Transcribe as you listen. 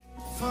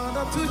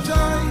to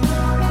joy.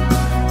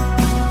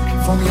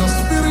 From your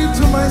spirit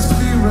to my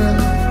spirit,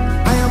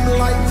 I am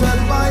lighted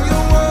by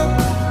your word.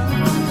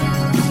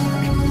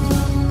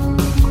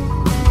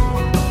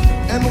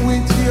 And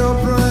with your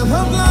breath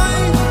of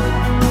life,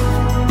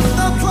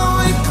 that's how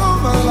I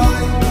come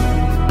alive.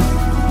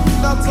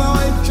 That's how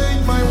I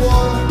change my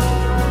world.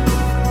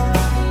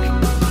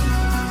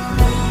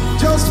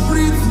 Just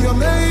breathe your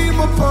name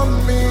upon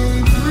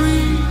me,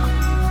 breathe.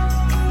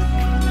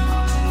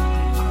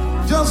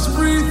 Just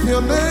breathe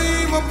your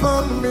name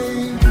upon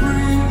me,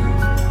 breathe.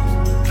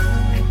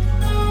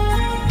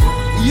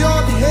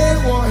 Your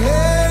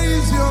hey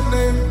is your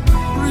name,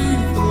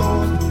 breathe,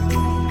 Lord.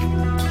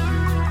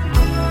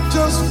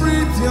 Just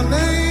breathe your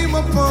name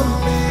upon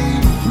me,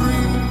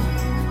 breathe.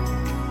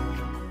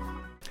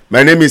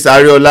 My name is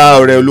Ariola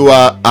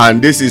Oreoluwa,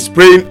 and this is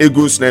Praying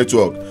Eagles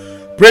Network.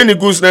 Praying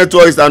Eagles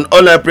Network is an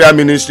online prayer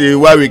ministry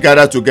where we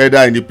gather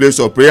together in the place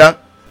of prayer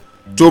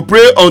to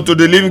pray unto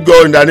the living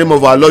God in the name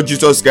of our Lord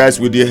Jesus Christ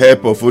with the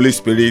help of Holy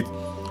Spirit.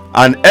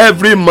 And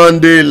every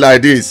Monday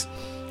like this,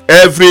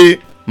 we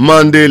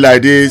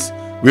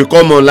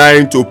come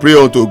online to pray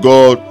unto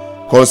God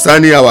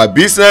concerning our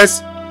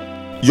business.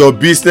 Your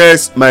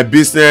business, my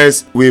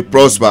business will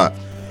prosper.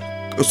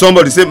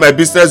 Somebody say, my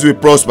business will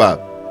prosper.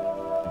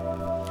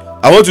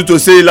 I want you to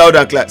say it loud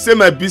and clear. Say,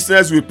 my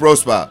business will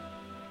prosper.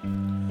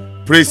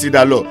 Praise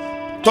the Lord.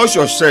 Touch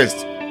your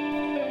chest.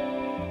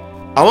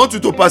 I want you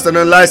to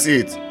personalize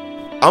it.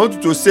 I want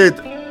you to say it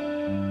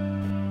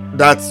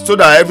that so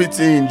that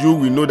everything in you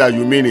will know that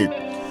you mean it.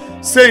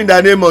 Say, in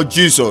the name of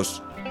Jesus.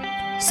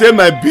 Say,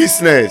 my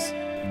business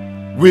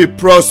will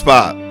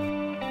prosper.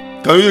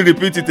 Can you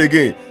repeat it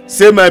again?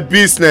 Say, my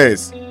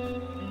business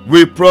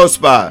will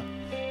prosper.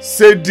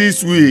 Say,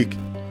 this week,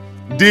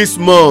 this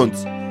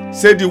month,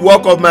 say, the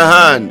work of my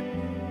hand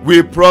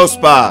will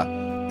prosper.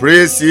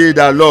 Praise ye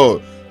the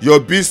Lord. Your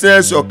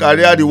business, your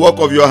career, the work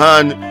of your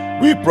hand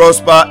will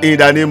prosper in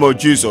the name of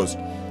Jesus.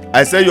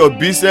 I say, your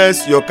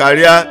business, your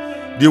career,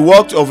 the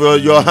work of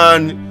your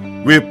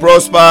hand will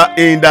prosper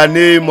in the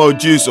name of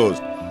Jesus.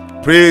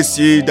 Praise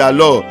ye the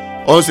Lord.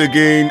 Once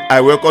again,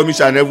 I welcome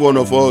each and every one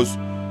of us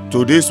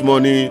to this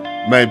morning.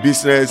 My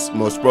business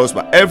must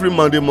prosper. Every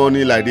Monday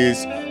morning like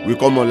this, we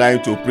come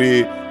online to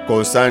pray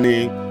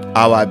concerning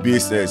our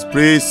business.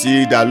 Praise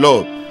ye the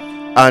Lord.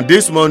 And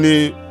this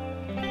morning,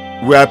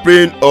 we are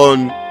praying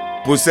on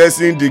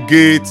possessing the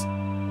gate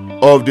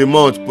of the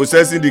month,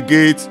 possessing the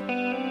gate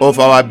of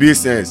our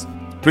business.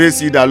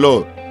 Praise ye the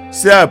Lord.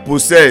 Say, I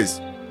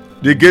possess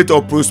the gate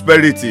of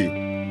prosperity.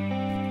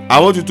 I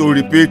want you to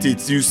repeat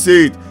it. You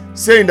say it.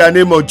 Say, in the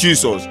name of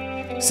Jesus.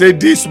 Say,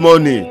 this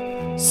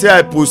morning, say,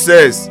 I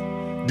possess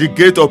the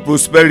gate of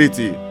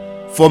prosperity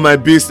for my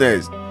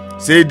business.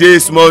 Say,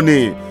 this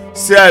morning,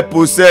 say, I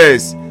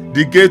possess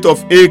the gate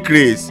of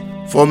increase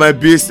for my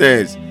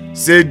business.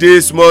 Say,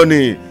 this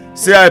morning,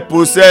 say, I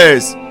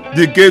possess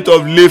the gate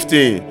of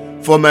lifting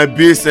for my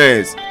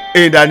business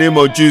in the name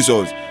of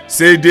Jesus.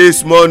 Say,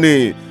 this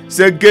morning,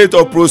 say, gate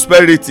of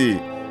prosperity,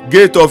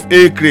 gate of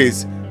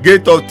increase,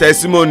 gate of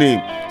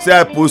testimony. Say,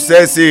 I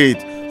possess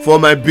it for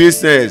my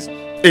business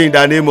in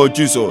the name of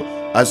Jesus.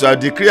 As I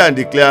decree and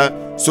declare,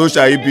 so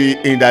shall it be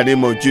in the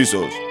name of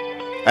Jesus.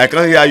 I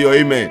can't hear your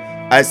amen.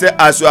 I say,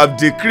 as you have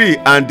decreed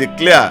and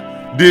declare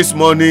this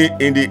morning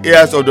in the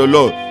ears of the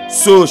Lord,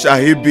 so shall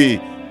he be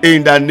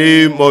in the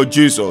name of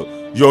Jesus.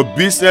 Your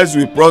business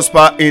will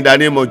prosper in the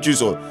name of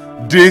Jesus.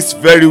 This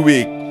very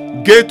week,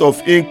 gate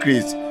of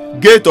increase,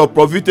 gate of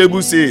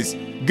profitable sales,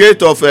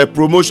 gate of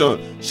promotion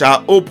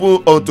shall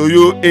open unto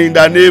you in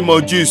the name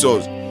of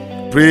Jesus.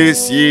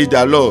 Praise ye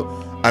the Lord.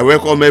 I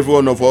welcome every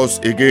one of us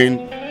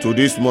again to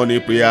this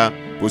morning prayer,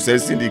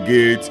 possessing the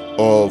gate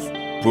of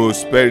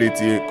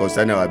prosperity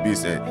concerning our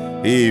business.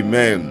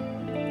 Amen.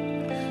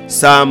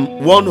 Psalm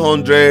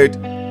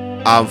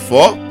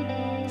 104,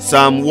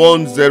 Psalm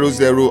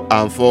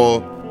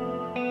 104.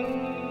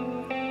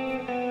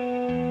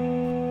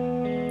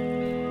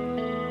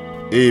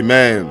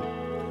 Amen.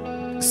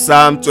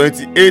 Psalm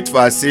 28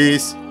 verse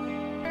 6.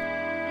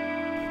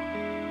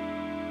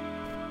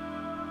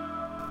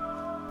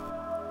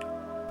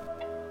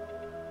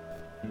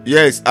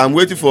 Yes, I'm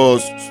waiting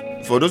for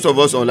those of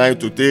us online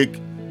to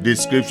take the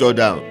scripture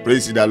down.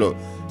 Praise the Lord.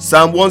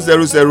 Psalm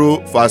 100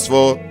 verse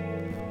 4.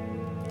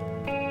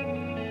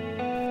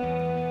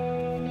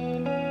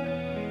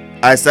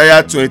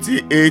 Isaiah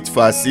 28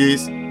 verse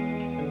 6.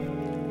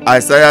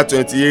 Isaiah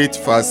 28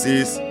 verse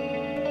 6.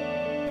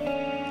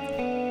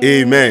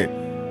 Amen.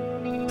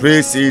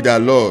 Praise ye the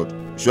Lord.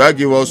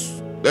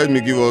 Let me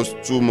give us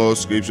two more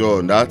scripture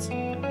on that.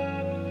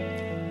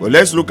 But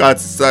let's look at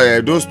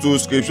those two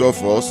scriptures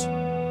first.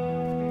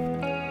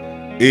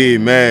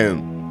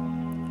 Amen.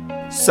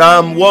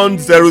 Psalm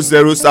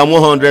 100, Psalm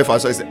 100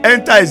 verse 6.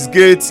 Enter his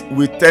gates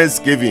with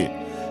thanksgiving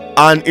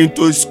and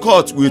into his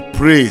court with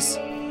praise.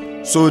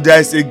 So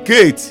there is a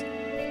gate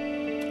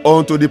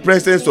unto the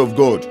presence of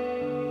God.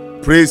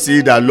 Praise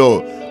ye the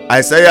Lord.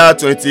 Isaiah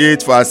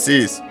 28 verse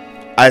 6.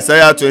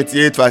 Isaiah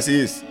 28 verse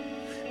 6.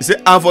 He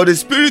said, and for the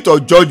spirit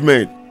of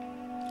judgment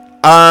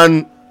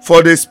and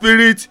for the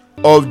spirit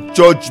of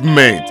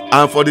judgment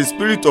and for the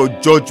spirit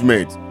of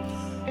judgment.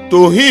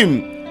 To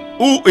him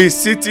who is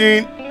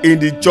sitting in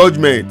the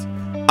judgment,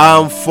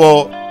 and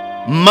for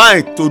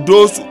might to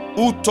those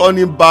who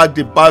turning back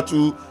the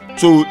battle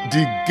to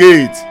the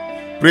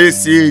gate.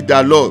 Praise ye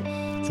the Lord.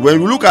 So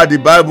when we look at the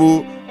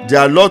Bible, there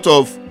are a lot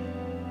of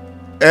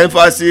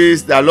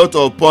emphasis, there are a lot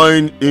of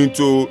point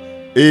into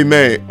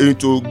amen,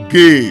 into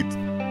gate.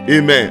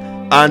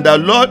 Amen. And the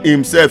Lord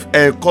himself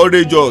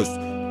encourages us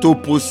to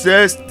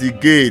possess the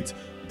gate.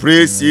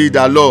 Praise ye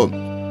the Lord.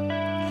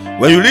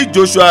 When you read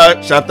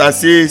Joshua chapter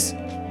 6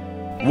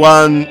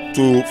 1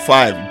 to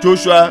 5,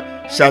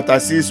 Joshua chapter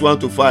 6 1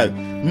 to 5,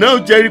 now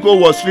Jericho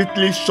was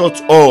strictly shut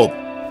up.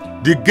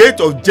 The gate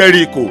of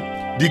Jericho,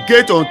 the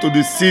gate unto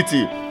the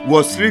city,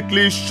 was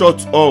strictly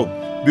shut up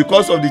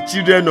because of the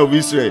children of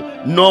Israel.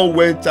 None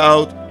went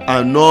out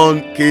and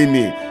none came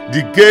in.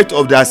 The gate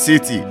of their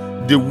city,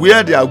 the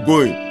where they are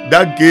going,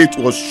 that gate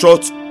was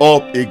shut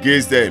up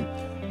against them.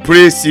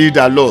 Praise ye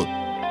the Lord.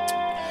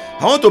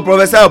 I want to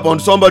prophesy upon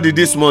somebody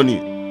this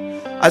morning.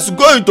 As you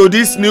go into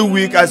this new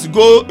week, as you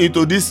go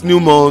into this new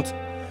month,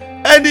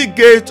 any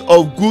gate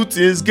of good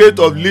things, gate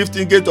of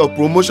lifting, gate of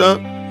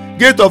promotion,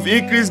 gate of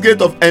increase,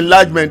 gate of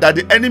enlargement that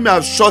the enemy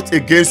have shut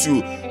against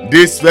you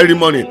this very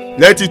morning,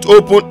 let it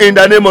open in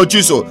the name of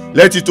Jesus.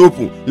 Let it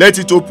open, let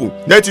it open,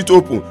 let it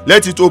open,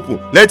 let it open,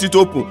 let it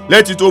open,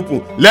 let it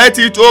open, let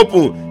it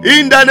open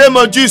in the name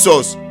of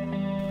Jesus.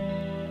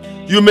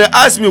 You may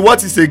ask me,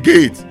 what is a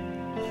gate?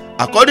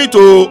 According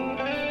to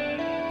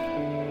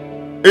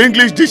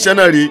English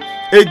dictionary,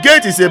 a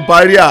gate is a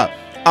barrier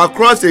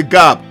across a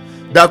gap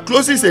that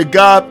closes a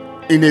gap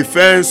in a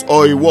fence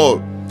or a wall,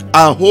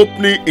 an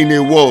opening in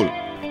a wall.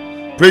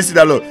 Praise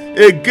the Lord.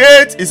 A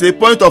gate is a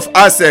point of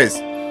access,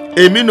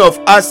 a means of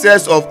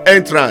access of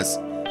entrance,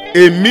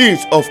 a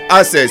means of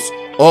access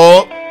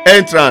or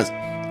entrance.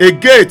 A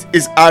gate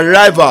is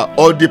arrival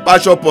or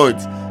departure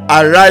point,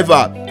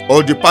 arrival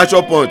or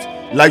departure point,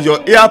 like your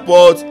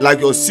airport, like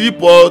your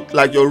seaport,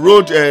 like your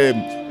road,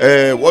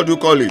 what do you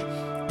call it?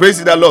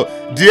 Praise the Lord.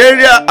 The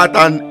area at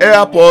an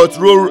airport,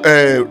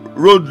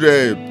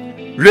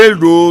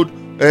 railroad,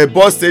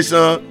 bus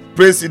station,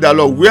 praise the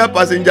Lord, where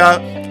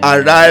passenger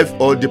arrive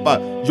or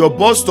depart. Your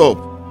bus stop,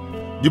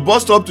 the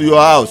bus stop to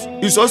your house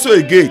is also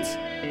a gate.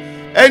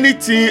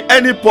 Anything,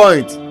 any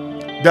point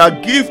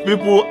that give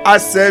people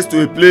access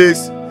to a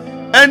place,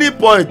 any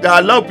point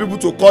that allow people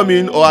to come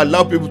in or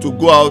allow people to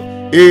go out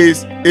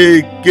is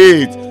a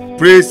gate.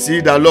 Praise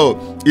the Lord.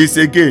 It's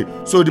a gate.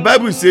 So the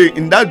Bible say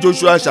in that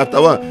Joshua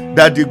chapter 1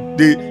 that the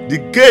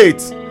gate,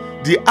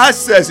 the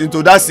access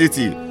into that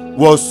city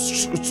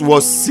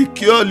was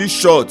securely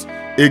shut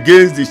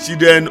against the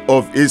children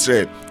of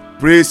Israel.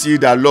 Praise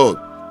the Lord.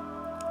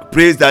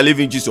 Praise the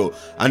living Jesus.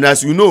 And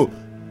as you know,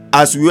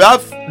 as we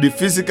have the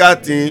physical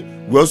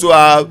thing, we also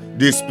have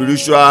the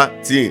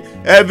spiritual thing.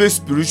 Every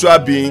spiritual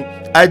being,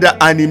 either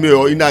animate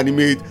or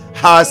inanimate,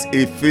 has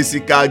a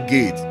physical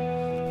gate.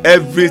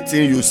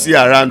 Everything you see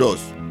around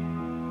us,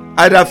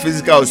 either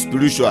physical or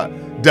spiritual,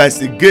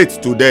 there's a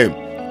gate to them.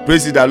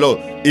 Praise the Lord.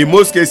 In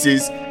most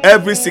cases,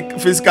 every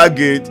physical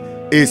gate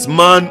is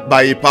manned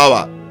by a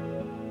power.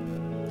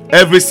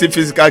 Every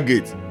physical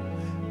gate,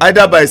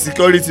 either by a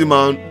security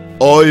man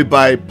or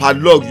by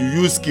padlock, you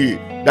use key.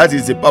 That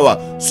is the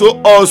power.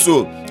 So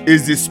also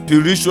is the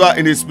spiritual,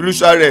 in the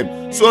spiritual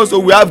realm. So also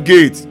we have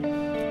gates.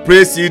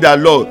 Praise the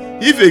Lord.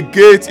 If a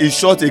gate is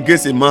shut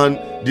against a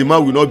man, the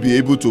man will not be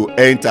able to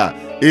enter.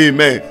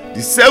 Amen.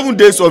 The 7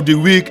 days of the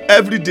week,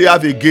 every day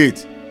have a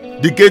gate.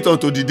 The gate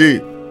unto the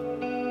day.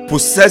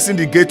 Possessing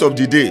the gate of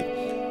the day.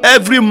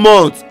 Every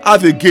month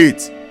have a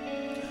gate.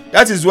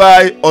 That is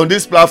why on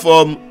this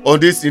platform, in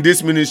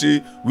this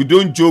ministry, we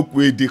don't joke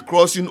with the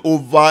crossing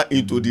over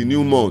into the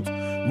new month.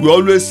 We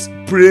always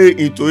pray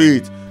into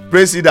it.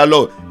 Praise the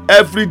Lord.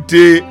 Every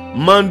day,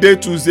 Monday,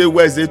 Tuesday,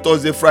 Wednesday,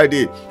 Thursday,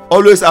 Friday,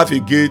 always have a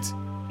gate.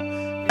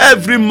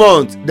 Every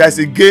month there's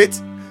a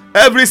gate.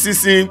 Every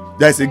season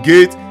there's a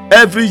gate.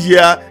 Every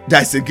year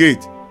there's a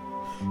gate.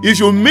 If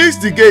you miss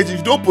the gate, if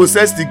you don't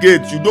possess the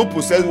gate, you don't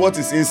possess what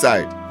is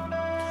inside.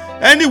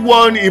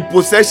 Anyone in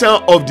possession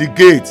of the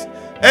gate,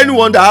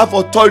 anyone that have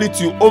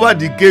authority over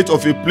the gate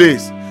of a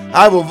place,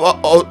 have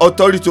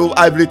authority over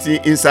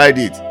everything inside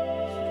it.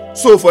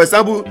 So for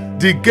example,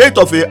 the gate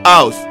of a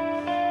house,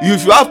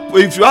 if you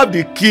have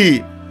the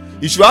key,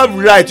 if you have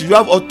right, if you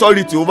have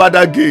authority over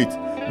that gate,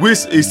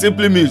 which it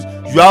simply means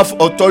you have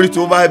authority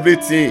over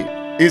everything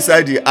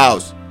inside the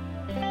house.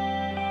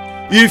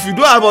 If you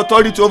don't have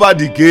authority over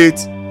the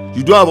gate,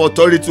 you don't have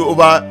authority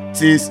over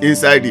things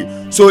inside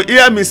it. So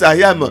here means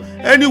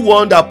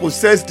anyone that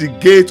possess the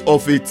gate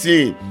of a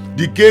thing,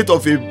 the gate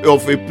of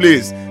a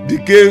place, the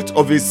gate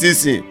of a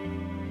season,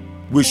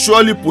 will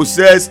surely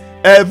possess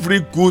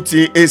every good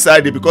thing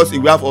inside it because it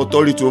will have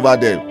authority over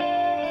them.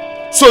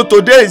 So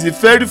today is the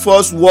very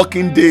first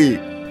working day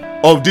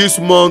of this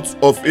month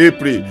of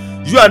April.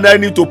 You and I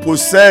need to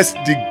possess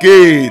the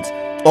gate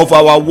of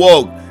our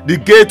work, the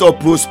gate of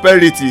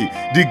prosperity,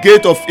 the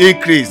gate of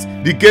increase,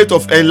 the gate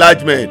of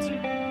enlargement.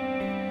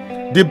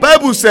 The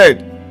Bible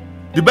said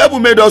The Bible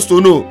made us to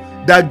know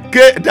that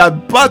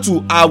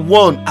battle are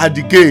won at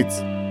the gate.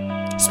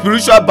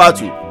 Spiritual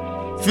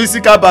battle,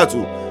 physical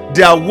battle,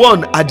 they are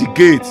won at the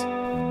gate.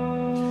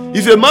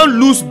 If a man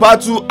lose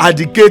battle at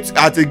a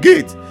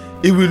gate,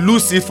 he will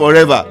lose it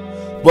forever.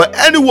 But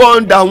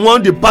anyone that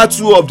won the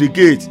battle of the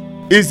gate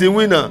is the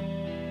winner.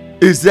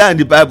 Is there in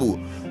the Bible.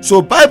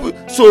 So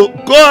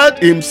God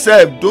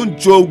himself don't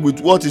joke with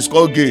what is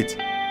called gate.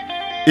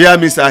 Hear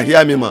me, sir,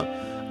 hear me,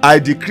 man. I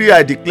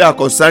declare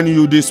concerning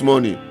you this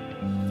morning,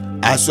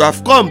 as you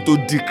have come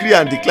to decree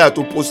and declare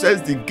to possess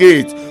the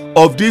gate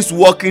of these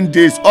working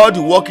days, all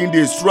the working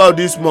days throughout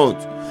this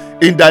month,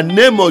 in the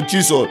name of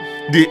Jesus,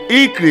 the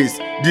increase,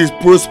 the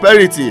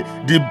prosperity,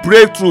 the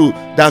breakthrough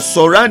that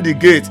surround the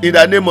gate in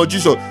the name of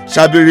Jesus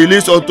shall be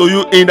released unto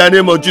you in the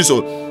name of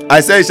Jesus. I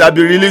say it shall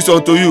be released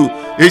unto you.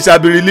 It shall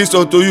be released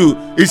unto you.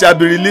 It shall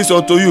be released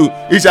unto you.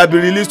 It shall be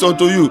released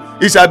unto you.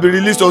 It shall be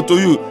released unto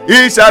you.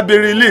 It shall be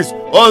released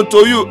unto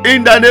you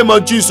in the name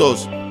of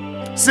Jesus.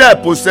 Say I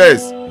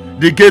possess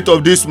the gate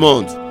of this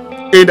month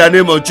in the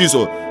name of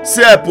Jesus.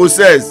 Say I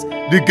possess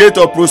the gate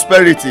of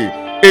prosperity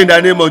in the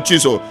name of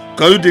Jesus.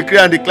 Can you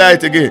declare and declare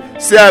it again?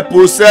 Say I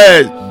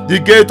possess the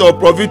gate of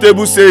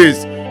profitable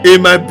sales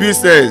in my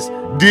business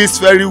this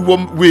very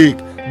week,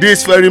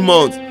 this very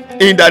month,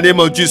 in the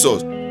name of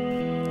Jesus.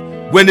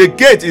 When a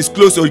gate is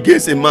closed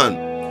against a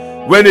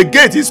man, when a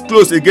gate is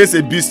closed against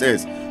a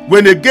business,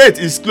 when a gate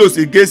is closed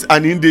against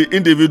an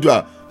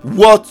individual,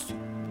 what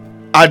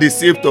are the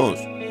symptoms?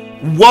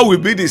 What will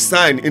be the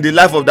sign in the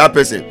life of that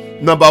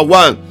person? Number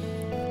one,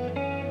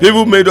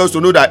 people made us to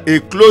know that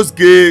a closed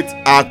gate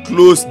are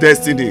closed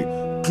destiny.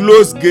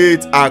 Closed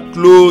gates are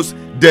closed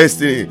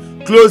destiny.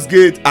 Closed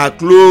gates are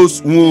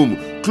closed womb.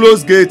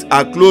 Closed gates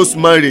are closed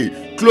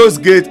marriage.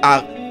 Closed gates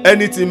are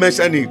anything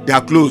mentioning, they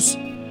are closed.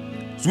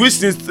 Which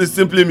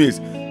simply means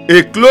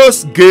a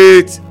closed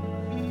gate,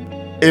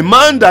 a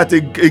man that a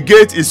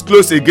gate is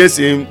closed against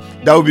him,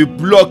 there will be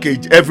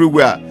blockage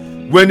everywhere.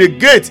 When a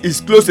gate is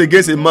closed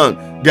against a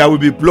man, there will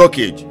be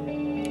blockage.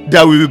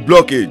 There will be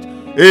blockage.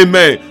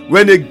 Amen.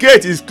 When a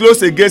gate is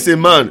closed against a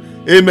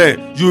man,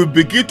 amen, you will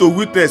begin to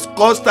witness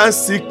constant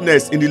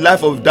sickness in the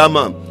life of that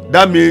man.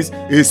 That means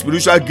a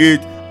spiritual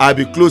gate will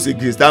be closed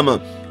against that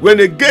man. When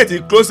a gate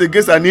is closed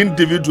against an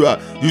individual,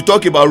 you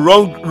talk about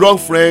wrong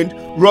friend,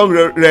 wrong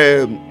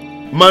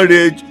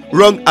marriage,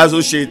 wrong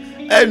associate.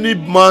 Any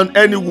man,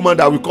 any woman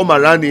that will come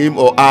around him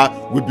or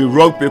her will be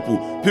wrong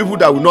people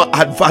that will not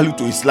add value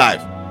to his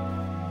life,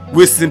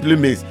 which simply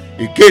means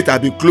a gate has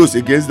been closed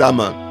against that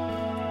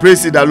man.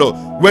 Praise the Lord.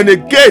 When a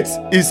gate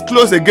is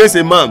closed against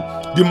a man,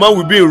 the man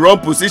will be in wrong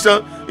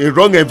position, in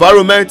wrong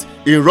environment,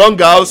 in wrong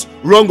house,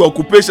 wrong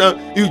occupation.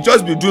 He will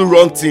just be doing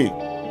wrong thing.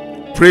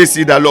 Praise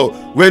the Lord.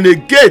 When a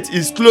gate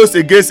is closed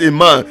against a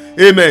man,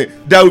 amen,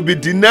 there will be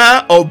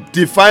denial of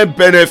divine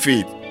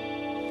benefit.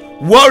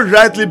 What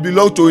rightly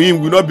belongs to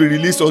him will not be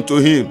released unto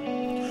him.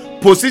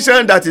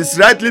 Position that is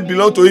rightly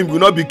belong to him will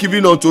not be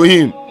given unto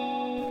him.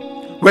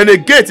 When a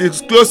gate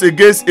is closed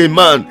against a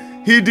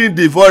man, hidden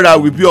devourer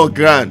will be on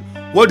ground.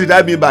 What did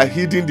I mean by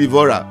hidden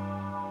devourer?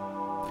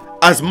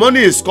 As money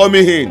is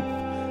coming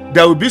in,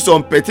 there will be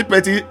some petty,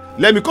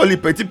 let me call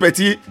it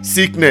petty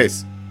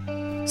sickness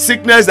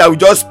that will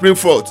just spring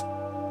forth.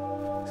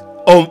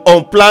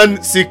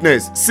 Unplanned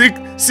sickness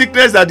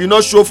that did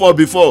not show forth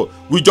before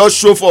will just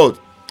show forth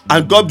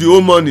and gob the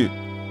whole money.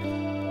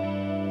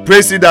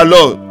 Praise the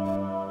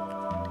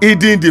Lord.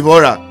 Hidden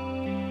devourer.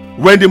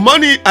 When the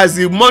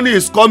money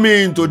is coming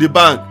into the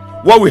bank,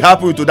 what will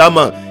happen to that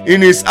man?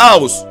 In his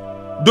house,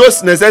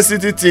 those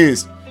necessity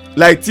things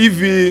like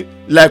TV,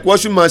 like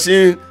washing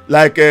machine,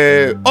 like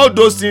all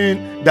those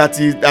things that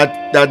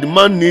the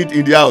man need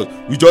in the house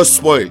will just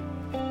spoil.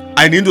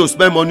 I need to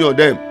spend money on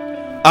them,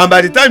 and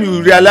by the time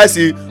you realize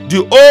it,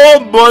 the whole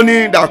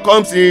money that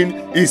comes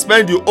in, he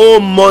spend the whole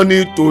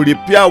money to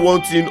repair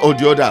one thing or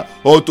the other,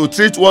 or to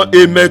treat one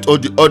ailment or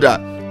the other.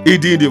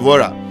 Hidden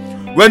devourer.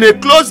 When a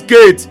closed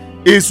gate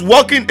is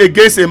working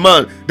against a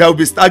man, there will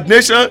be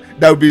stagnation,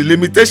 there will be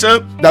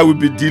limitation, there will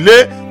be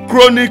delay,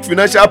 chronic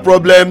financial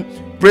problem.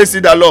 Praise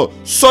the Lord.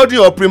 Sudden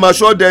or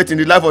premature death in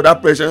the life of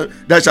that person,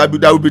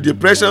 there will be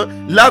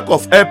depression, lack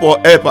of help or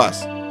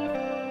helpers.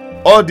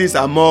 All these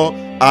are more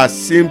as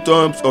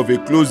symptoms of a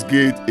closed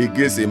gate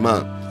against a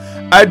man.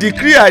 I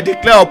decree, I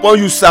declare upon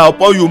you, sir,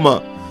 upon you,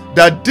 man,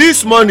 that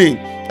this morning,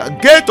 the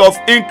gate of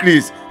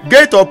increase,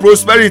 gate of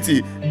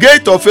prosperity,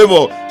 gate of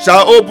favor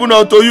shall open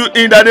unto you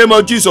in the name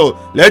of Jesus.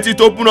 Let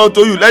it open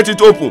unto you. Let it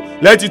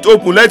open. Let it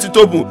open. Let it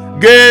open.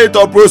 Gate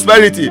of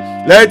prosperity.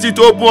 Let it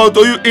open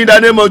unto you in the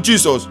name of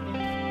Jesus.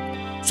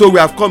 So we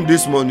have come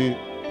this morning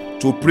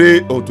to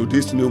pray unto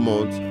this new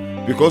month,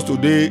 because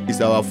today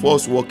is our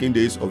first working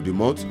days of the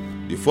month,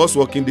 the first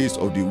working days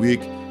of the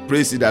week.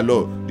 Praise the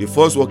Lord. The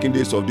first working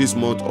days of this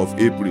month of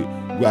April.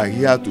 We are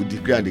here to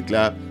declare and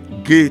declare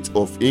gate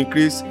of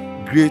increase,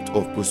 gate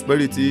of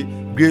prosperity,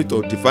 gate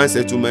of divine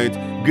settlement,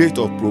 gate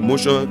of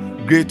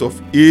promotion, gate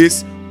of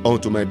ease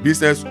unto my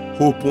business,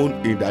 open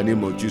in the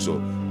name of Jesus.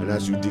 And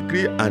as you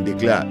decree and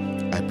declare,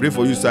 I pray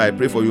for you, sir, I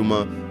pray for you,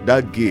 man,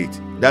 that gate,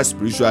 that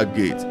spiritual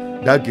gate,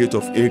 that gate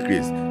of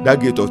increase, that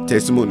gate of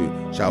testimony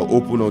shall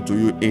open unto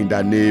you in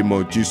the name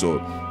of Jesus.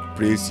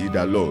 Praise ye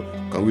the Lord.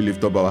 Can we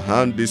lift up our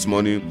hand this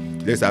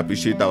morning? Let's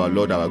appreciate our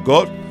Lord, our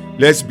God.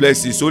 Let's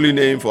bless his holy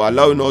name for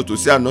allowing us to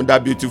see another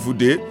beautiful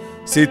day.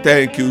 Say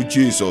thank you,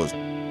 Jesus.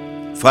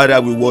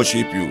 Father, we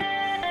worship you.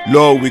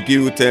 Lord, we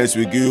give you thanks,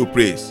 we give you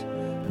praise.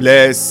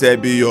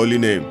 Blessed be your holy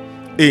name.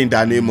 In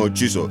the name of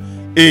Jesus.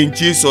 In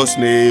Jesus'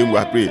 name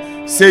we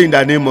pray. Say in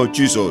the name of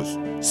Jesus.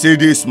 Say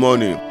this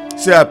morning.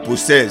 Say I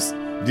possess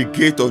the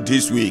gate of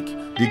this week,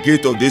 the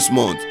gate of this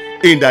month.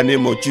 In the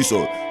name of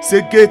Jesus.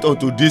 Say gate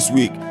unto this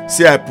week.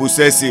 Say I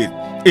possess it.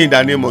 In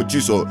the name of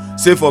Jesus.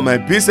 Say for my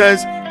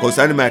business,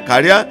 concerning my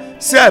career,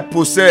 say I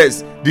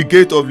possess the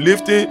gate of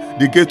lifting,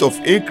 the gate of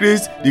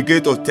increase, the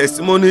gate of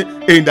testimony.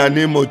 In the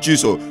name of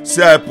Jesus.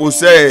 Say I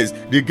possess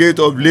the gate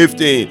of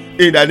lifting.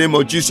 In the name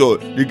of Jesus.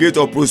 The gate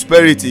of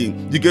prosperity,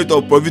 the gate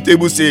of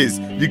profitable sales,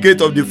 the gate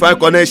of divine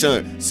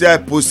connection. Say I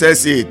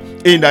possess it.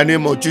 In the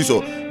name of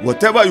Jesus.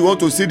 Whatever you want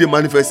to see the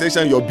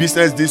manifestation in your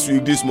business this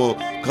week, this month,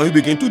 can you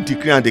begin to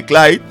declare and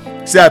declare it?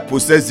 Say I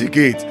possess the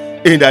gate.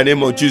 In the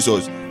name of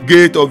Jesus.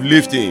 Gate of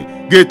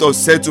lifting, gate of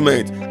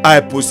settlement,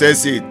 I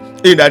possess it.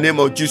 In the name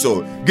of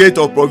Jesus. Gate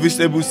of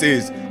profitable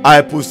sales,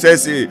 I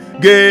possess it.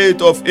 Gate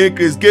of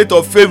increase, gate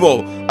of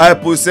favor, I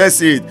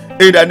possess it.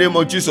 In the name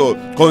of Jesus.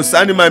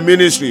 Concerning my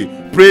ministry,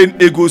 Praying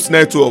Eagles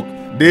Network,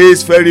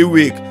 this very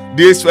week,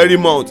 this very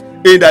month,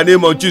 in the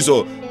name of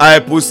Jesus, I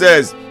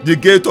possess the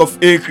gate of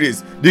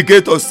increase, the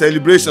gate of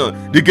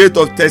celebration, the gate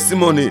of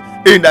testimony.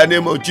 In the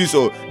name of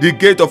Jesus, the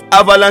gate of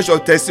avalanche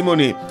of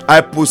testimony,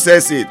 I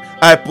possess it.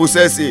 I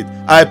possess it.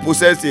 I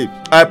possess it.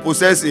 I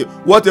possess it.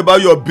 What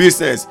about your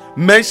business?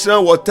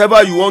 Mention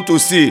whatever you want to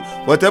see,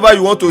 whatever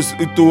you want to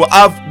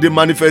have the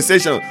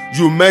manifestation.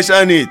 You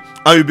mention it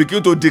and you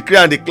begin to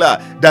declare and declare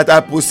that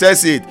I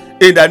possess it.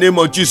 In the name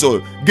of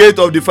Jesus. Gate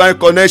of divine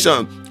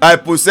connection, I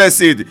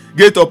possess it.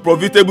 Gate of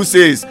profitable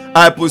sales,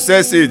 I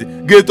possess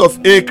it. Gate of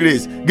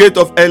increase, gate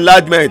of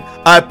enlargement,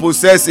 I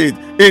possess it.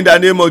 In the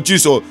name of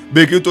Jesus,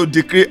 begin to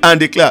decree and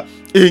declare.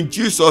 In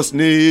Jesus'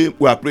 name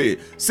we are praying.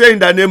 Say in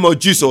the name of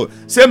Jesus.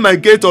 Say my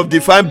gate of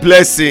divine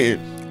blessing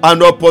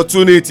and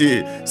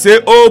opportunity. Say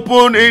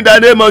open in the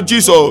name of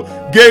Jesus.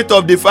 Gate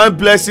of divine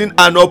blessing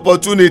and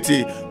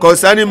opportunity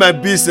concerning my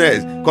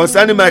business,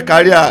 concerning my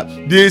career,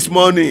 this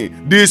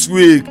morning, this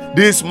week,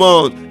 this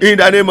month. In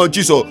the name of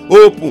Jesus.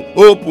 Open,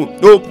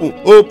 open, open,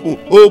 open,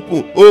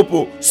 open,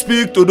 open.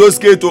 Speak to those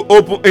gates to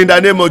open in the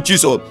name of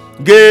Jesus.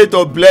 Gate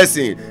of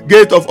blessing,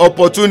 gate of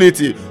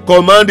opportunity,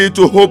 command it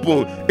to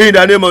open in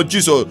the name of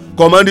Jesus.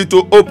 Command it to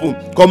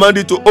open, command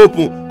it to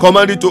open,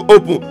 command it to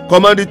open,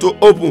 command it to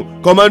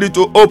open, command it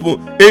to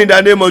open in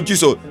the name of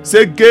Jesus.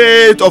 Say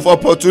gate of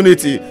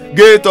opportunity,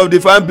 gate of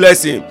divine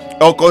blessing,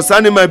 or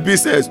concerning my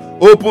business,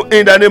 open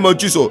in the name of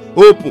Jesus.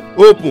 Open,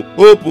 open,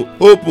 open,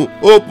 open,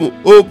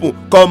 open,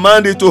 open.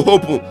 Command it to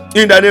open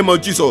in the name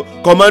of Jesus.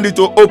 Command it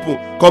to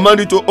open, command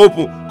it to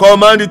open,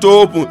 command it to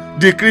open.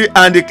 Decree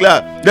and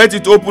declare, let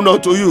it open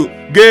unto you.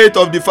 Gate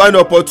of divine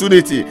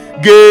opportunity,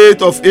 gate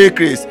of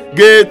increase,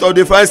 gate of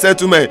divine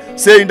settlement.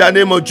 Say in the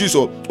name of Jesus,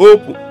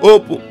 open,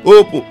 open,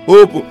 open,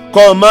 open.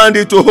 Command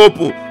it to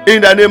open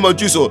in the name of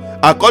Jesus.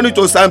 According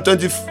to Psalm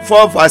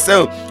 24 verse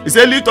 7, he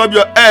said, lift up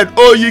your head,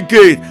 O ye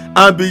gate,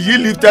 and be ye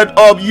lifted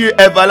up, ye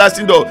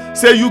everlasting door.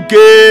 Say, you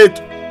gate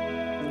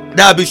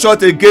that be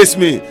shut against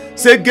me.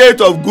 Say, gate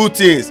of good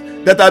things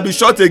that have been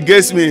shut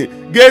against me.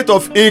 Gate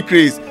of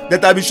increase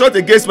that have been shut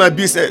against my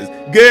business.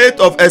 Gate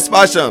of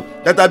expansion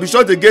that have been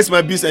shut against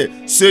my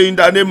business. Say in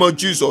the name of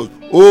Jesus,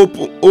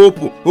 open,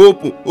 open,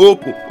 open,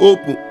 open,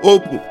 open,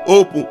 open,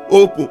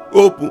 open, open,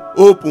 open,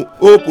 open,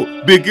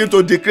 open. Begin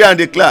to declare and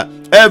declare.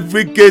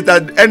 Every gate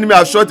that the enemy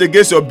has shut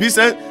against your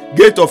business,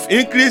 gate of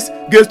increase,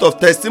 gate of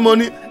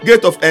testimony,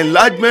 gate of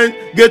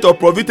enlargement, gate of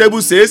profitable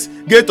sales,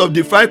 gate of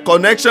divine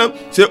connection,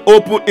 say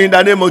open in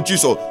the name of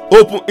Jesus.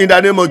 Open in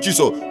the name of Jesus.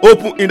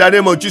 Open in the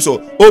name of Jesus.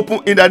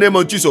 Open in the name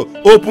of Jesus.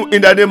 Open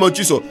in the name of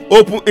Jesus.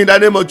 Open in the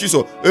name of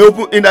Jesus.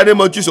 Open in the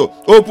name of Jesus.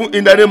 Open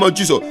in the name of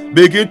Jesus.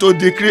 Begin to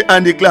decree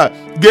and declare.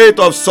 Gate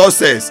of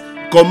success,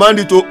 command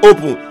it to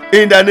open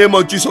in the name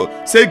of Jesus.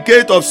 Say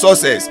gate of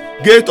success,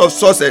 gate of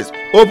success,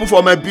 open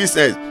for my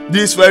business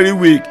this very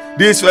week,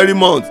 this very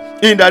month.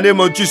 In the name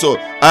of Jesus,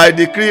 I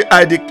decree,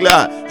 I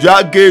declare,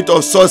 your gate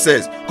of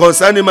success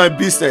concerning my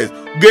business,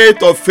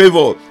 gate of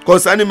favor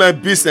concerning my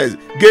business,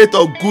 gate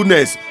of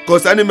goodness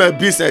concerning my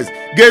business,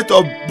 gate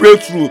of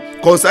breakthrough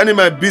concerning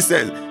my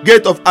business,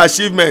 gate of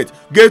achievement,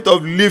 gate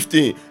of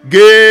lifting,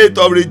 gate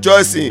of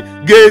rejoicing,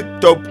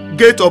 gate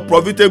of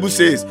profitable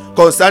sales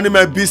concerning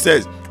my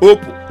business.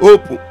 Open,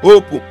 open,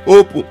 open,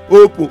 open,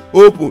 open,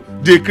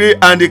 open. Decree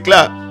and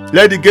declare.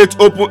 Let the gate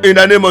open in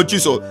the name of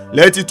Jesus.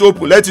 Let it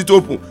open, let it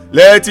open,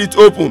 let it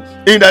open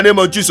in the name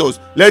of Jesus.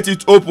 Let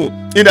it open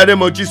in the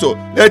name of Jesus.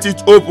 Let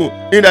it open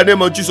in the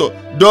name of Jesus.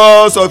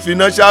 Doors of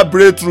financial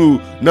breakthrough.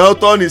 Now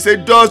turn it. Say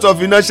doors of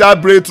financial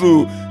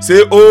breakthrough.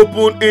 Say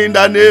open in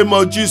the name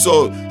of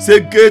Jesus.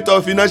 Say gate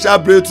of financial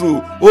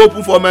breakthrough.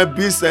 Open for my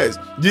business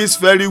this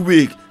very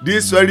week,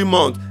 this very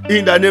month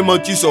in the name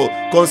of Jesus.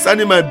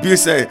 Concerning my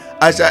business,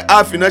 I shall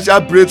have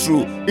financial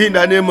breakthrough in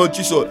the name of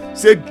Jesus.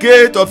 Say,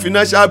 gate of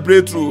financial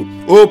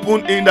breakthrough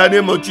open in the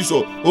name of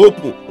Jesus.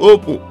 Open,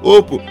 open,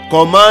 open.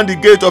 Command the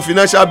gate of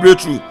financial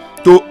breakthrough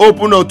to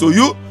open unto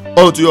you,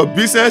 unto your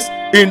business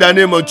in the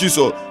name of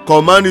Jesus.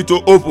 Command it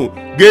to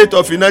open. Gate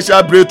of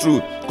financial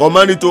breakthrough,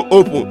 command it to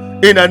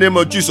open in the name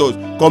of Jesus.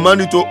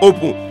 Command it to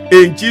open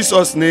in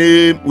Jesus'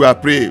 name. We are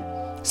praying.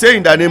 Say,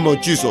 in the name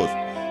of Jesus.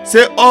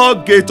 Say, all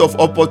gates of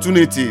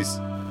opportunities,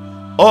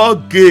 all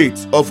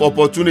gates of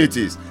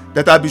opportunities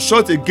that have been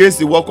shut against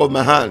the work of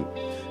my hand,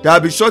 that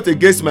have been shut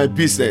against my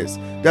business,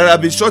 that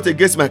have been shut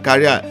against my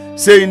career,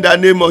 say, in the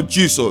name of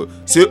Jesus.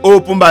 Say,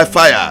 open by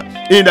fire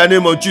in the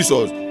name of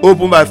Jesus.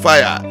 Open by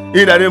fire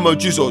in the name of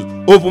Jesus.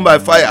 Open by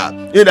fire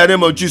in the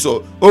name of Jesus.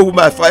 Open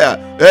by fire.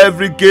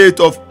 Every gate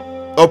of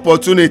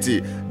opportunity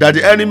that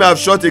the enemy have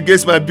shut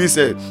against my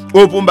business,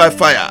 open by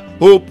fire.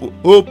 Open,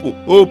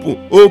 open,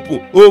 open,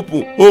 open,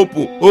 open,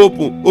 open,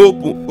 open,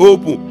 open,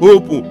 open,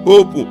 open,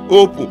 open,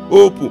 open,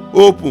 open,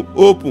 open,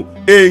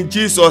 open. In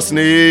Jesus'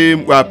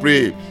 name we are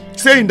praying.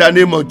 Say, in the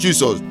name of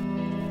Jesus.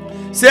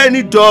 Say,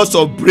 any doors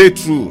of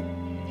breakthrough,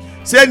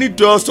 say, any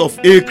doors of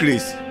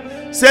increase,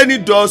 say, any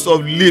doors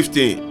of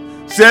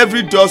lifting, say,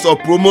 every doors of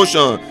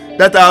promotion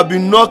that I have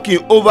been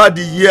knocking over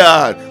the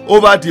year,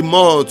 over the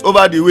month,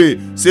 over the way,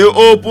 say,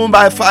 open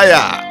by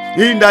fire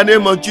in the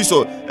name of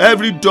Jesus.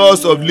 Every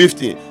doors of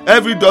lifting,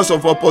 every doors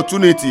of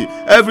opportunity,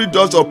 every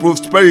doors of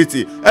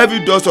prosperity,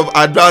 every doors of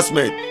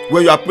advancement.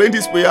 When you are praying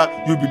this prayer,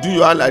 you'll be doing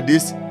your hand like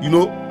this, you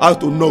know how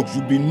to knock.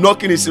 You'll be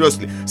knocking it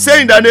seriously.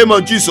 Say, in the name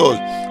of Jesus.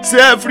 Say,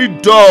 every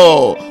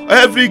door,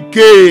 every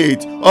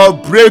gate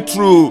of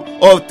breakthrough,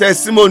 of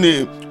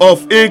testimony,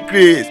 of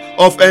increase,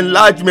 of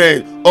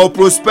enlargement, of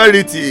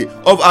prosperity,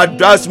 of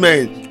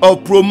advancement,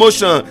 of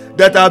promotion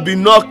that have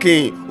been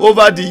knocking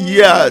over the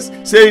years,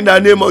 say, in the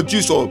name of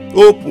Jesus,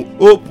 open,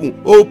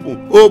 open,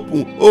 open,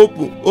 open,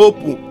 open,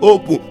 open,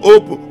 open,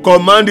 open.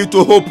 Command it to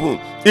open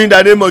in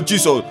the name of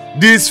Jesus.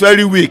 This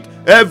very week,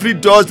 every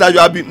doors that you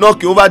have been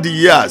knocking over the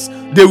years,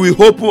 they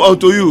will open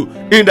unto you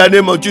in the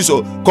name of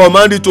Jesus.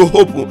 Command it to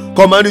open.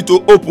 Command it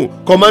to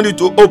open. Command it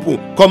to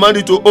open. Command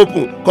it to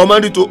open.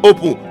 Command it to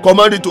open.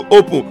 Command it to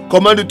open.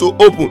 Command it to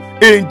open.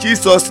 In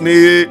Jesus'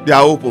 name, they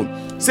are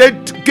open. Say,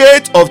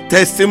 gate of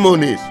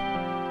testimonies.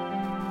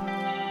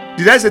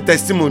 Did I say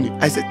testimony?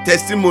 I said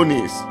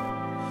testimonies.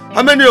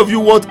 How many of you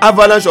want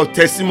avalanche of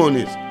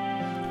testimonies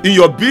in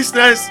your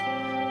business?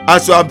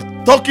 As you are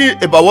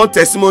talking about one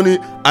testimony,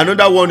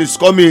 another one is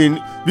coming.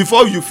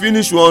 Before you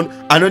finish one,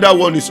 another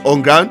one is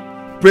on ground.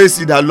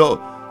 Praise the Lord.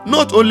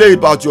 Not only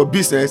about your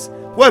business,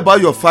 what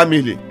about your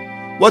family?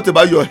 What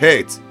about your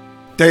health?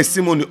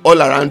 Testimony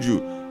all around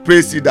you.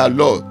 Praise the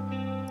Lord.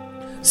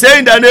 Say,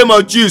 in the name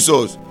of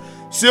Jesus.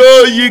 Say,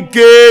 oh ye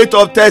gate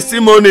of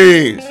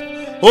testimonies,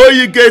 oh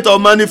ye gate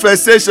of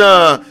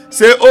manifestation,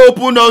 say,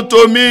 open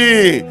unto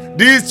me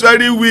this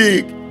very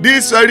week,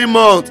 this very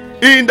month,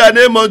 in the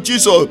name of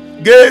Jesus.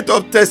 Gate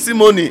of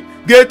testimony,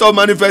 gate of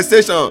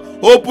manifestation,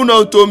 open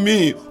unto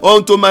me,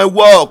 unto my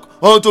work,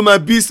 unto my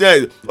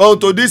business,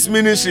 unto this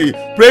ministry,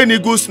 Praying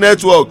Eagles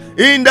Network,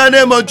 in the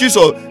name of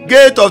Jesus.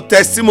 Gate of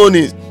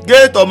testimonies,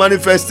 gate of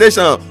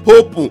manifestation,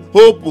 open,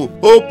 open,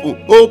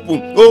 open,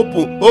 open,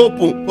 open,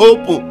 open,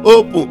 open,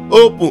 open,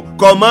 open.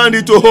 Command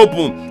it to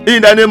open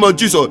in the name of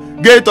Jesus.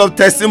 Gate of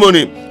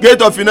testimony,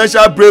 gate of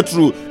financial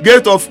breakthrough,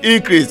 gate of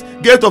increase,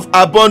 gate of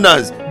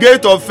abundance,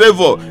 gate of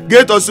favor,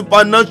 gate of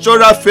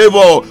supernatural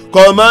favor.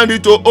 Command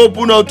it to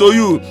open unto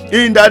you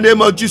in the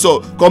name of Jesus.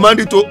 Command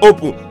it to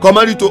open.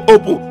 Command it to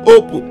open.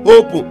 Open,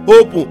 open,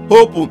 open,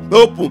 open,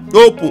 open,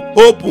 open,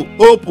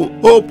 open, open,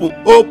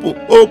 open,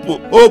 open,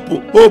 open,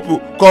 open,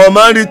 open.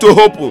 Command it to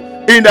open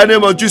in the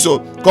name of Jesus.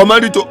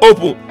 Command it to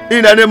open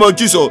in the name of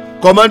Jesus.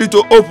 Command it to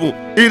open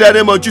in the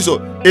name of Jesus.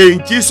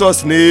 In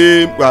Jesus'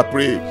 name we are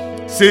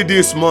praying. Say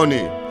this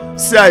morning,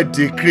 say, I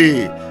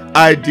decree,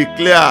 I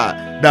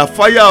declare the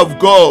fire of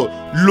God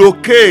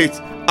locate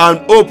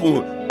and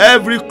open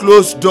every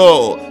closed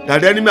door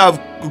that the enemy have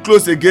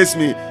closed against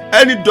me.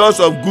 Any doors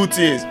of good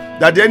things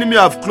that the enemy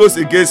have closed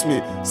against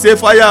me, say,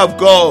 fire of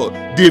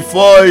God,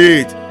 devour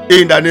it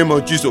in the name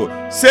of Jesus.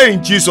 Say,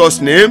 in Jesus'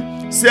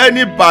 name, say,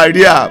 any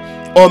barrier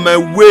on my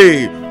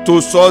way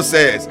to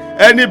success,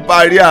 any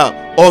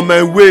barrier on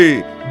my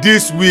way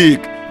this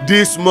week,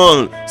 this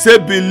month, say,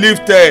 be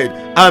lifted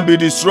and be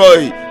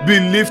destroyed, be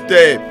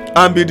lifted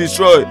and be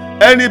destroyed.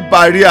 Any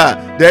barrier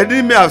the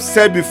enemy have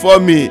set before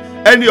me,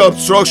 any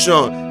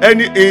obstruction,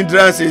 any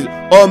hindrances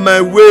on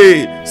my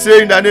way,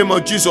 say, in the name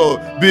of Jesus,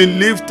 be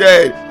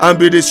lifted and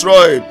be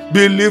destroyed,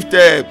 be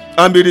lifted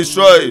and be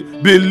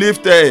destroyed, be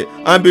lifted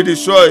and be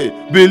destroyed,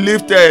 be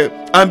lifted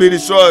and be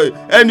destroyed.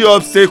 Any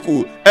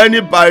obstacle,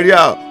 any barrier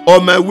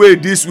on my way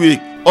this week,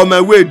 on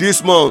my way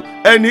this month,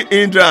 any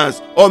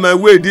hindrance on my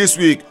way this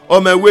week,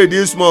 on my way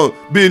this month,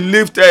 be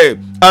lifted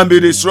and be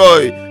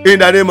destroyed in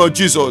the name of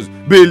Jesus.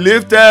 Be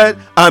lifted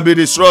and be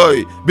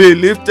destroyed, be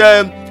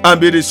lifted and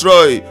be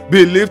destroyed,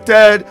 be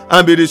lifted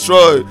and be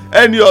destroyed.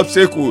 Any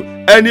obstacle,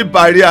 any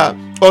barrier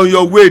on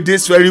your way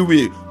this very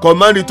week,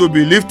 Command it to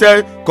be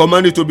lifted.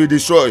 Command it to be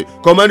destroyed.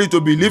 Command it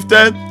to be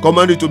lifted.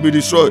 Command it to be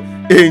destroyed.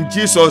 In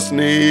Jesus'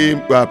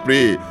 name we are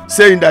praying.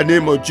 Say in the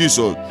name of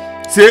Jesus.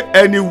 Say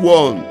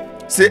anyone,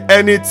 say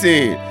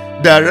anything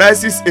that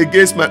rises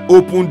against my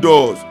open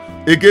doors,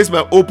 against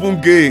my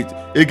open gate,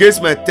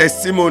 against my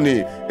testimony,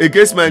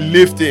 against my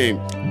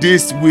lifting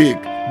this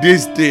week,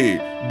 this day,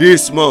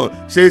 this month,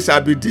 say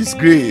shall be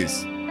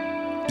disgraced.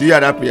 Do you hear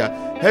that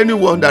prayer?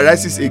 Anyone that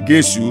rises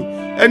against you,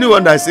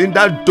 anyone that's in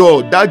that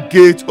door, that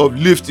gate of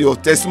lifting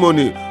of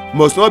testimony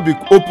must not be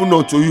open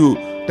unto you.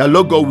 The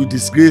Lord God will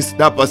disgrace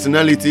that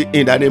personality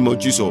in the name of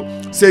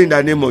Jesus. Say in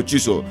the name of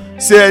Jesus.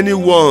 Say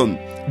anyone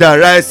that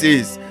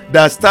rises,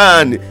 that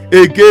stand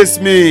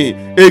against me,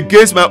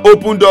 against my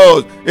open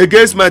doors,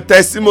 against my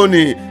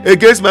testimony,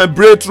 against my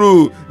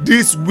breakthrough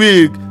this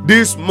week,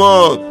 this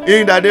month,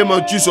 in the name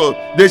of Jesus,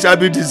 they shall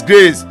be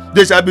disgraced.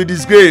 They shall be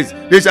disgraced.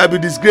 They shall be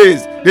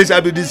disgraced. They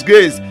shall be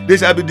disgraced. They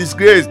shall be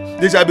disgraced.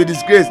 They shall be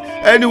disgraced.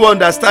 Anyone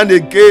that stand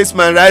against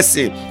my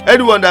rising,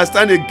 anyone that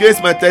stand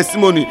against my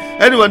testimony,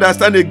 anyone that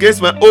stand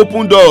against my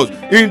open doors,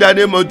 in the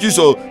name of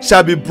Jesus,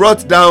 shall be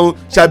brought down,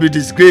 shall be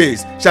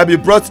disgraced, shall be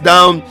brought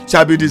down,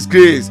 shall be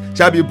disgraced,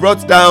 shall be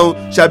brought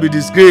down, shall be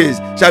disgraced,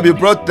 shall be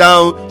brought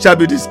down, shall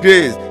be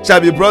disgraced, shall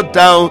be brought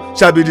down,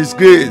 shall be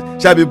disgraced,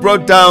 shall be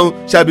brought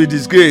down, shall be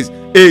disgraced.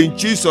 In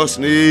Jesus'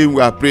 name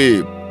we are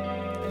praying.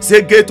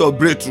 Say gate of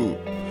breakthrough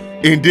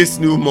in this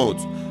new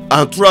month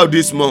and throughout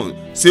this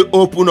month. Say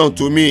open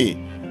unto me.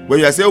 When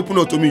you are saying open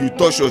unto me, you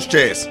touch your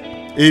chest.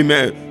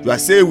 Amen. You are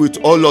saying with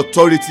all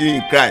authority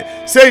in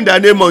Christ. Say in the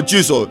name of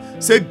Jesus.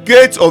 Say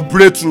gate of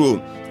breakthrough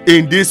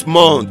in this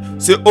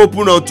month. Say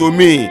open unto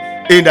me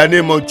in the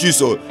name of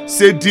Jesus.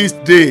 Say this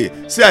day.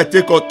 Say I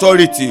take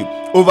authority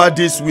over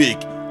this week,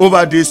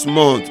 over this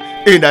month,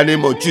 in the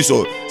name of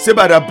Jesus. Say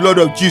by the blood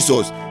of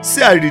Jesus.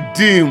 Say I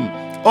redeem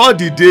all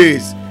the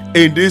days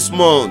in this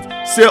month.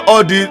 Say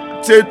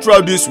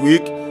throughout this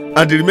week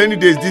and the remaining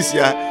days this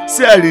year.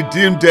 Say I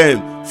redeem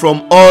them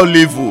from all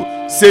evil.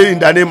 Say in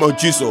the name of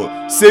Jesus.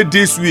 Say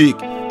this week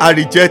I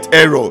reject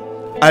error,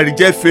 I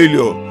reject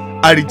failure,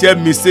 I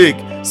reject mistake.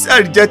 Say I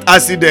reject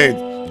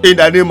accident in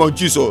the name of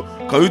Jesus.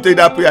 Can you take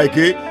that prayer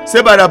again?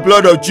 Say by the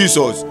blood of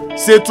Jesus.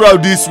 Say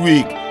throughout this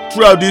week,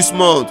 throughout this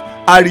month,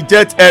 I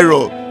reject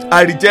error,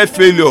 I reject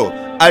failure,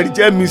 I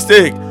reject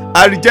mistake,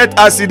 I reject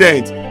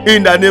accident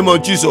in the name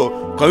of Jesus.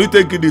 Can you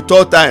take it the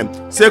third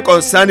time? Say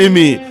concerning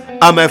me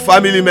and my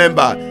family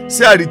member.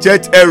 Say I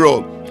reject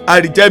error, I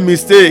reject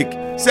mistake,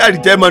 say I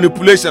reject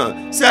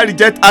manipulation, say I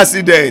reject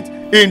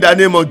accident in the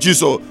name of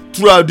Jesus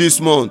throughout this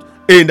month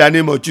in the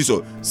name of Jesus.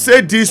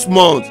 Say this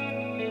month,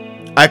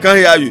 I can't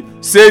hear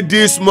you. Say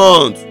this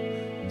month.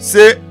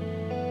 Say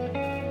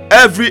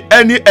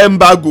any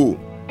embargo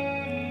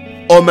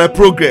on my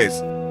progress.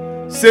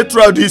 Say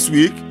throughout this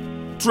week,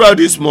 throughout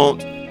this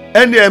month,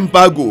 any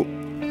embargo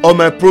on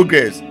my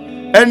progress,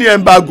 any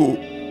embargo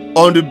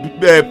on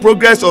the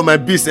progress of my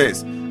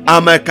business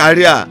and my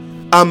career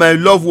and my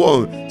loved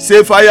one.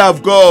 Say fire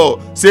of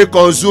God, say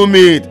consume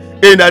it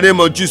in the name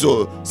of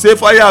Jesus. Say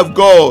fire of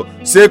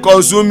God, say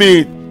consume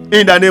it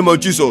in the name of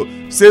Jesus.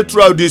 Say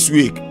throughout this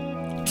week,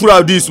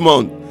 throughout this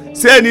month.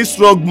 Say any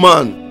strong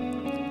man,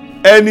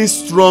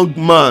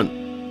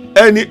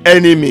 any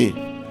enemy,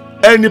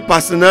 any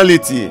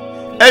personality,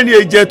 any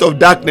agent of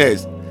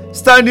darkness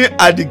standing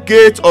at the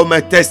gate of my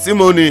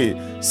testimony.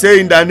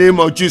 Say in the name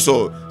of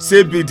Jesus.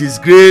 Say be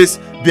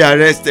disgraced, be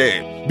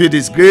arrested. Be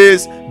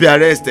disgraced, be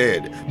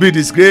arrested. Be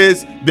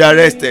disgraced, be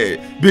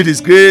arrested. Be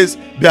disgraced,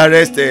 be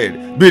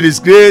arrested. Be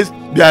disgraced,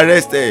 be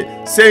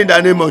arrested. Say in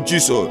the name of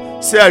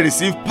Jesus. Say I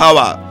receive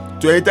power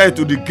to enter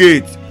into the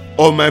gate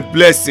of my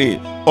blessing,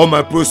 of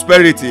my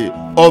prosperity,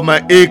 of my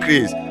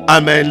increase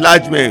and my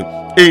enlargement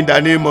in the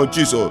name of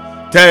Jesus.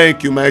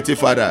 Thank you, mighty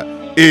Father.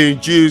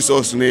 In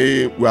Jesus'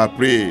 name we are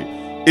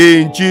praying.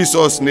 In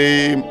Jesus'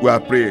 name we are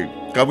praying.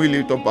 Can we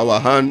lift up our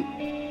hand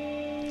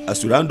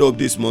as we round up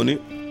this morning?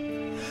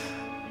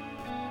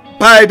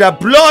 By the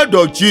blood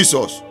of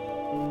Jesus,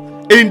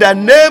 in the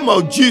name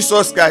of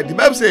Jesus Christ, the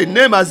Bible says a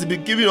name has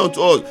been given unto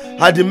us.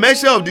 At the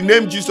mention of the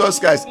name Jesus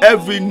Christ,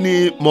 every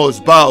knee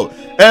must bow.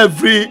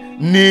 Every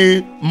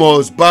knee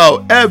must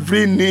bow.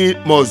 Every knee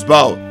must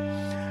bow.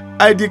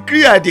 I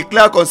decree, I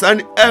declare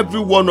concerning every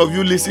one of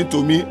you listening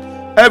to me,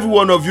 every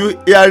one of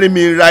you hearing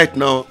me right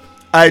now,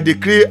 I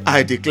decree,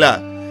 I declare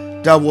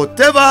that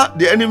whatever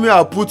the enemy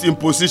have put in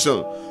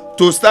position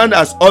to stand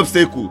as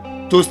obstacle,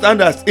 to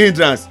stand as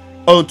hindrance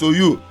unto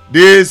you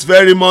this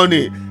very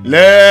morning,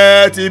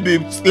 let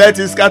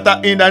it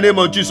scatter in the name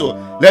of Jesus.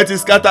 Let it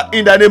scatter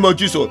in the name of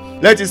Jesus.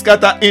 Let it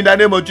scatter in the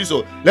name of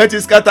Jesus. Let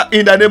it scatter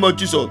in the name of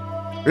Jesus.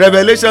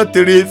 Revelation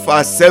 3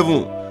 verse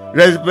 7.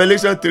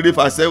 Revelation 3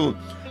 verse 7.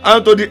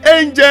 And to the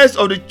angels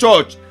of the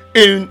church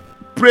in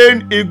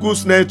Praying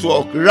Eagles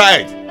Network,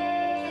 write.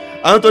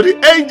 And to the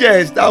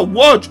angels that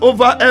watch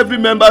over every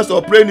members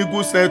of Praying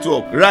Eagles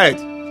Network, write.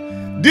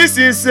 This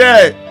is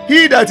said,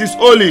 he that is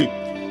holy,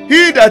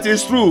 he that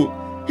is true,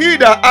 he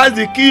that has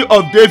the key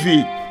of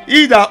David,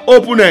 he that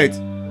openeth,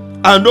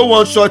 and no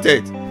one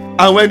shutteth,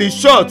 and when he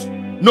shut,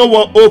 no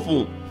one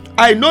open.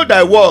 I know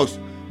thy works.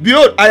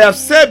 Behold, I have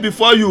set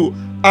before you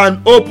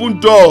an open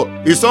door.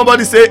 If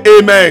somebody say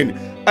amen.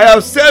 I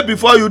have set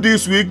before you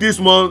this week, this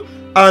month,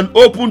 an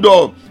open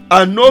door,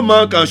 and no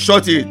man can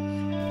shut it.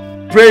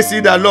 Praise ye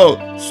the Lord.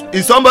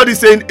 Is somebody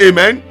saying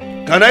amen?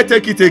 Can I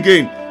take it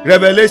again?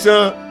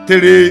 Revelation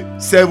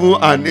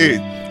 3:7-8.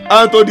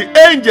 And to the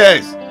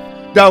angels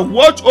that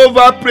watch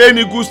over Praying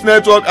Eagles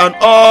Network and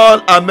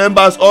all our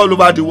members all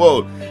over the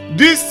world,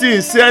 this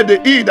thing said the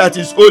he that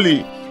is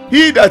holy,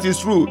 he that is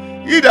true,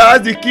 he that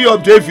has the key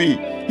of David,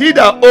 he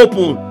that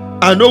open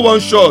and no one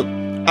shut,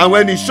 and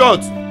when he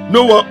shuts,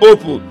 no one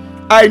open.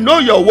 I know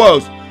your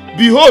works.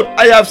 Behold,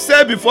 I have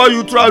set before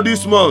you throughout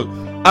this month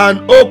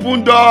an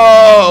open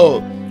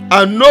door,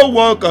 and no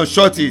one can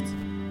shut it.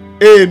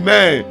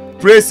 Amen.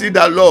 Praise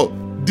the Lord.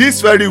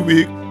 This very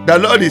week, the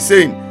Lord is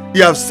saying, He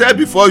has set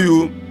before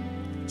you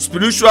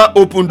spiritual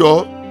open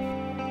door.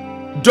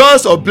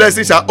 Doors of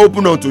blessing shall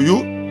open unto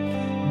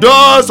you.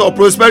 Doors of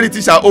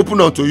prosperity shall open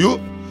unto you.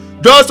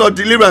 Doors of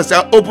deliverance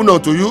shall open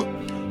unto you.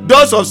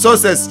 Doors of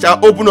success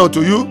shall open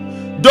unto you.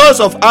 Doors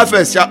of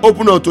harvest shall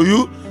open unto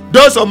you.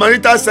 Doors of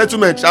marital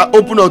settlement shall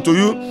open unto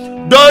you.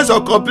 Doors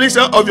of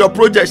completion of your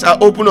project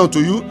shall open unto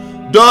you.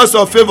 Doors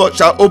of favor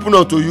shall open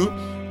unto you.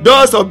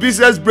 Doors of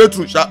business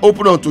breakthrough shall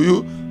open unto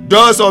you.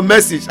 Doors of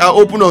mercy shall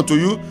open unto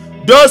you.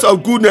 Doors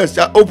of goodness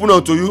shall open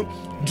unto you.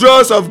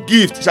 Doors of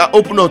gift shall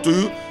open unto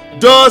you.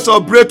 Doors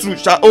of breakthrough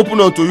shall open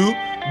unto you.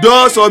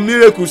 Doors of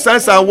miracles,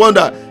 signs and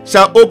wonder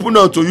shall open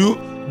unto you.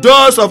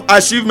 Doors of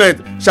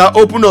achievement shall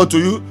open unto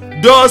you.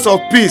 Doors of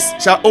peace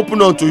shall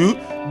open unto you.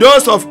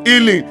 Doors of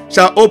healing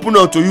shall open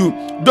unto you.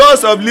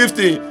 Doors of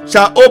lifting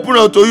shall open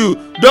unto you.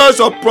 Doors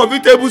of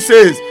profitable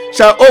sales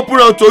shall open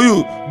unto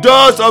you.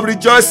 Doors of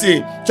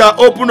rejoicing shall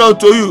open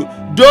unto you.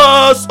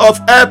 Doors of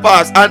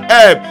helpers and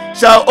help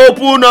shall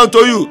open unto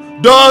you.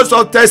 Doors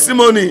of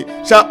testimony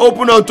shall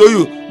open unto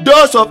you.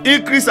 Doors of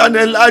increase and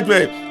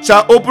enlargement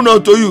shall open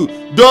unto you.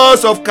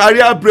 Doors of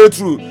career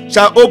breakthrough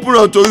shall open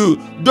unto you.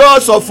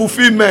 Doors of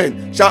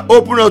fulfillment shall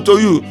open unto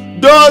you.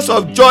 Doors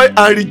of joy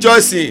and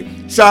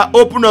rejoicing shall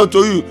open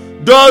unto you.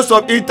 Doors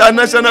of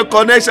international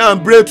connection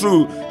and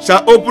breakthrough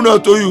shall open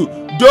unto you.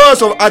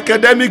 Doors of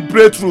academic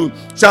breakthrough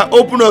shall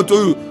open unto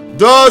you.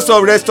 Doors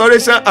of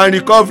restoration and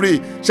recovery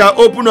shall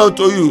open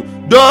unto you.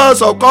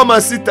 Doors of come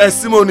and see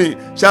testimony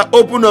shall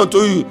open unto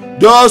you.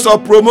 Doors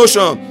of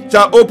promotion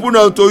shall open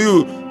unto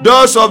you.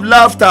 Doors of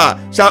laughter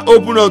shall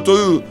open unto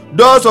you.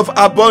 Doors of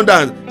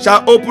abundance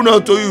shall open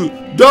unto you.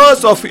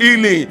 Doors of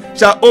healing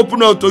shall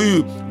open unto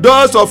you.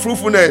 Doors of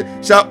fruitfulness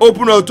shall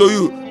open unto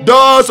you.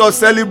 Doors of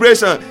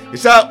celebration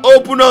shall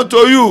open unto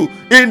you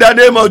in the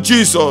name of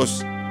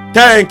Jesus.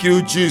 Thank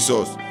you,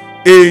 Jesus.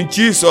 In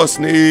Jesus'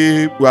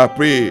 name we are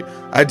praying.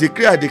 I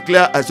declare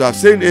as you have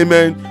said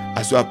amen,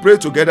 as you have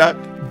prayed together,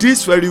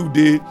 this very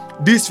day,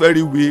 this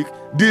very week,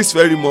 this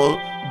very month,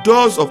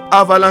 doors of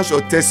avalanche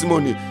of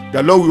testimony,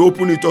 the Lord will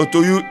open it unto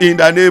you in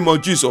the name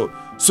of Jesus.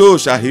 So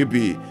shall He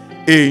be.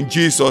 In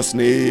Jesus'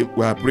 name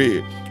we are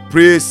praying.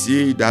 Praise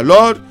ye the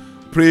Lord.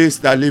 Praise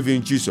the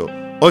living Jesus.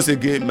 Once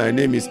again, my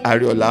name is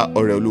Ariola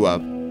Oreoluwa,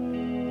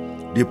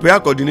 the prayer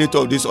coordinator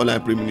of this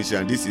online prayer ministry,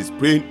 and this is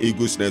Praying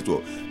Eagles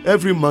Network.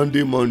 Every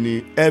Monday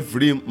morning, 5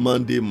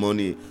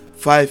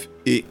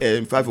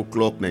 a.m., 5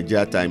 o'clock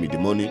Nigeria time in the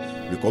morning,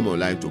 we come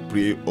online to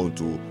pray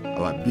unto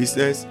our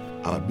business.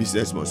 Our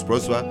business must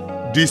prosper.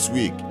 This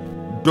week,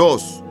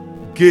 doors,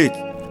 gate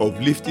of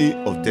lifting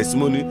of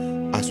testimony,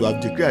 as we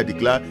have declared,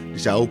 they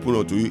shall open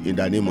unto you in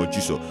the name of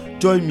Jesus.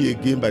 Join me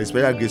again by the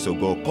special grace of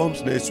God.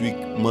 Comes next week,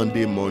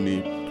 Monday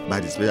morning, by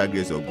the special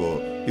grace of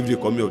God. If the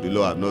coming of the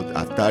Lord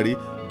have tarried,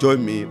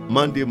 join me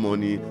Monday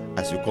morning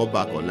as we come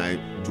back online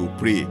to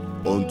pray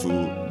unto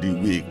the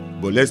week.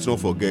 But let's not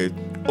forget,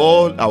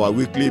 all our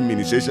weekly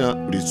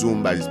ministration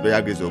resume by the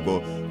special grace of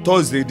God.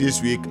 Thursday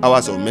this week,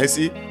 hours of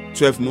mercy,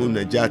 12 noon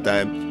Nigeria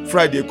time.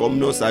 Friday,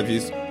 communal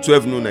service,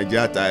 12 noon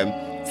Nigeria time.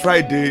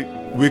 Friday,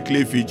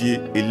 weekly Fiji,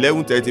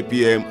 11:30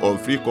 p.m. on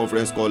free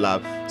conference call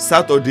lab.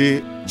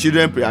 Saturday,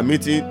 children prayer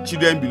meeting,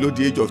 children below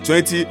the age of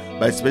 20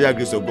 by the special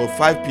grace of God,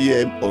 5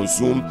 p.m. on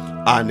Zoom,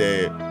 and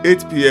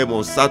 8 p.m.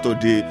 on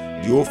Saturday.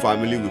 The whole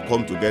family will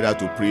come together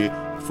to pray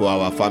for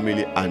our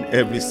family, and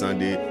every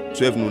Sunday,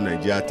 12 noon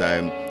Nigeria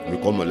time, we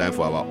come online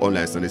for our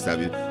online Sunday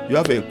service. You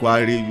have an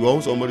inquiry, you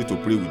want somebody to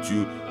pray with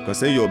you, you can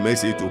send your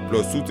message to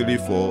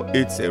 +234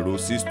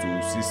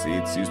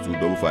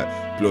 8062686255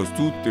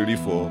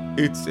 +234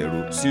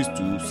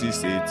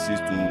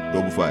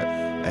 8062686255.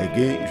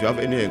 Again, if you have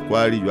any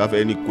inquiry, you have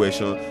any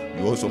question,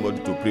 you want somebody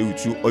to pray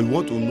with you, or you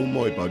want to know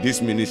more about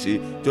this ministry,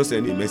 just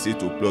send a message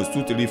to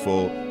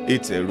 +234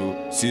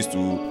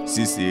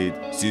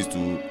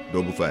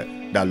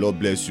 8062686255. The Lord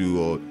bless you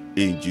all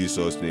in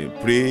Jesus' name.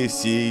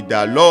 Praise ye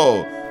the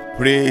Lord.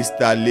 Praise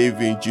the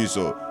living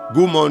Jesus.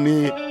 Good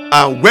morning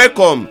and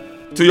welcome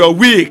to your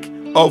week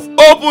of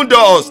open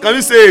doors. Can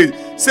you say it?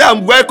 Say,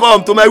 I'm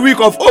welcome to my week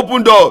of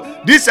open doors.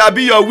 This shall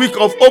be your week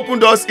of open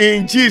doors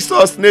in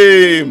Jesus'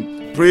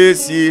 name.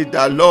 Praise ye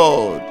the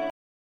Lord.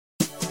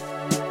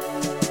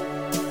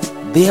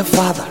 Dear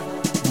father,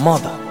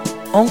 mother,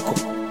 uncle,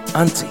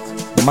 auntie,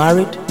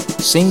 married,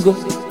 single,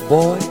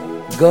 boy,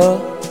 girl,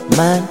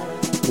 man,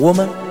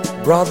 woman,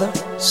 brother,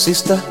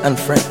 sister, and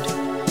friend.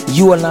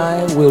 You and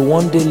I will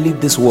one day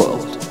leave this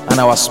world, and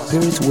our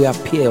spirit will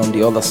appear on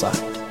the other side.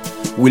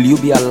 Will you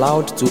be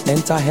allowed to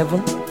enter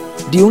heaven?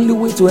 The only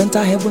way to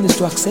enter heaven is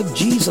to accept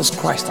Jesus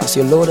Christ as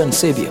your Lord and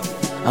Savior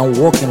and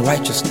walk in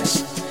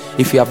righteousness.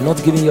 If you have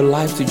not given your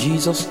life to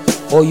Jesus,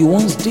 or you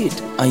once did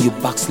and you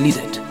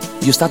backslided,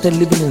 you started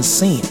living in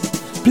sin,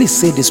 please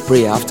say this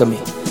prayer after me.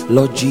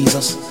 Lord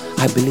Jesus,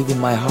 I believe in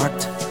my heart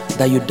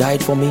that you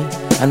died for me,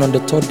 and on the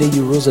third day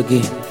you rose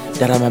again,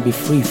 that I might be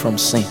free from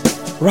sin.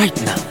 Right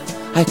now,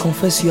 I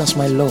confess you as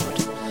my Lord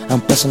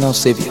and personal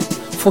Savior.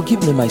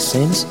 Forgive me my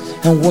sins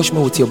and wash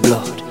me with your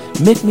blood.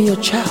 Make me your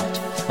child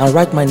and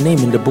write my name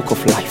in the book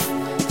of life.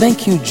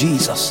 Thank you,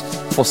 Jesus,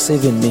 for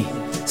saving me.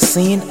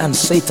 Sin and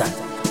Satan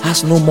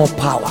has no more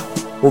power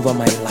over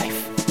my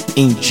life.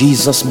 In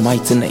Jesus'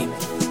 mighty name.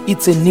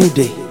 It's a new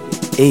day.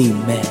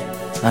 Amen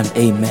and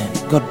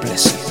amen. God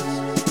bless you.